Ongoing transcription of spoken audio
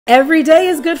Every day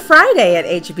is Good Friday at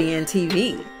HBN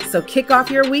TV, so kick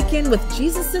off your weekend with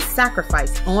Jesus'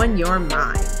 sacrifice on your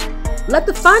mind. Let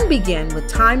the fun begin with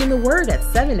Time in the Word at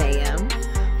 7 a.m.,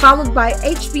 followed by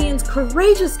HBN's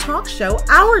courageous talk show,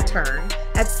 Our Turn,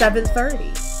 at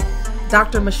 7:30.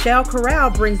 Dr. Michelle Corral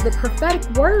brings the prophetic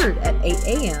word at 8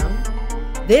 a.m.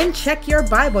 Then check your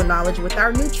Bible knowledge with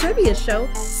our new trivia show,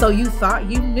 So You Thought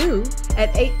You Knew,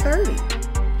 at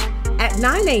 8:30. At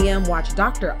 9 a.m., watch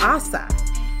Dr. Asa,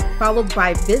 followed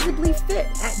by Visibly Fit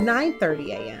at 9:30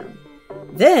 a.m.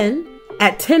 Then,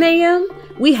 at 10 a.m.,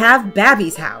 we have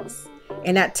Babby's House.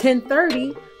 And at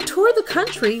 10:30, tour the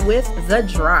country with The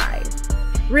Drive.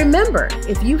 Remember,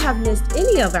 if you have missed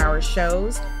any of our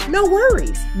shows, no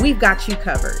worries, we've got you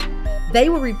covered. They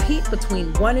will repeat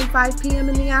between 1 and 5 p.m.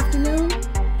 in the afternoon,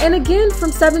 and again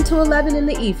from 7 to 11 in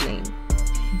the evening.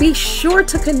 Be sure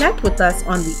to connect with us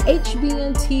on the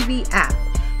HBN TV app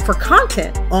for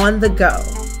content on the go.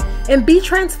 And be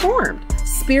transformed,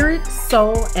 spirit,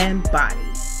 soul, and body.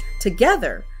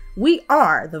 Together, we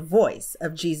are the voice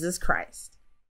of Jesus Christ.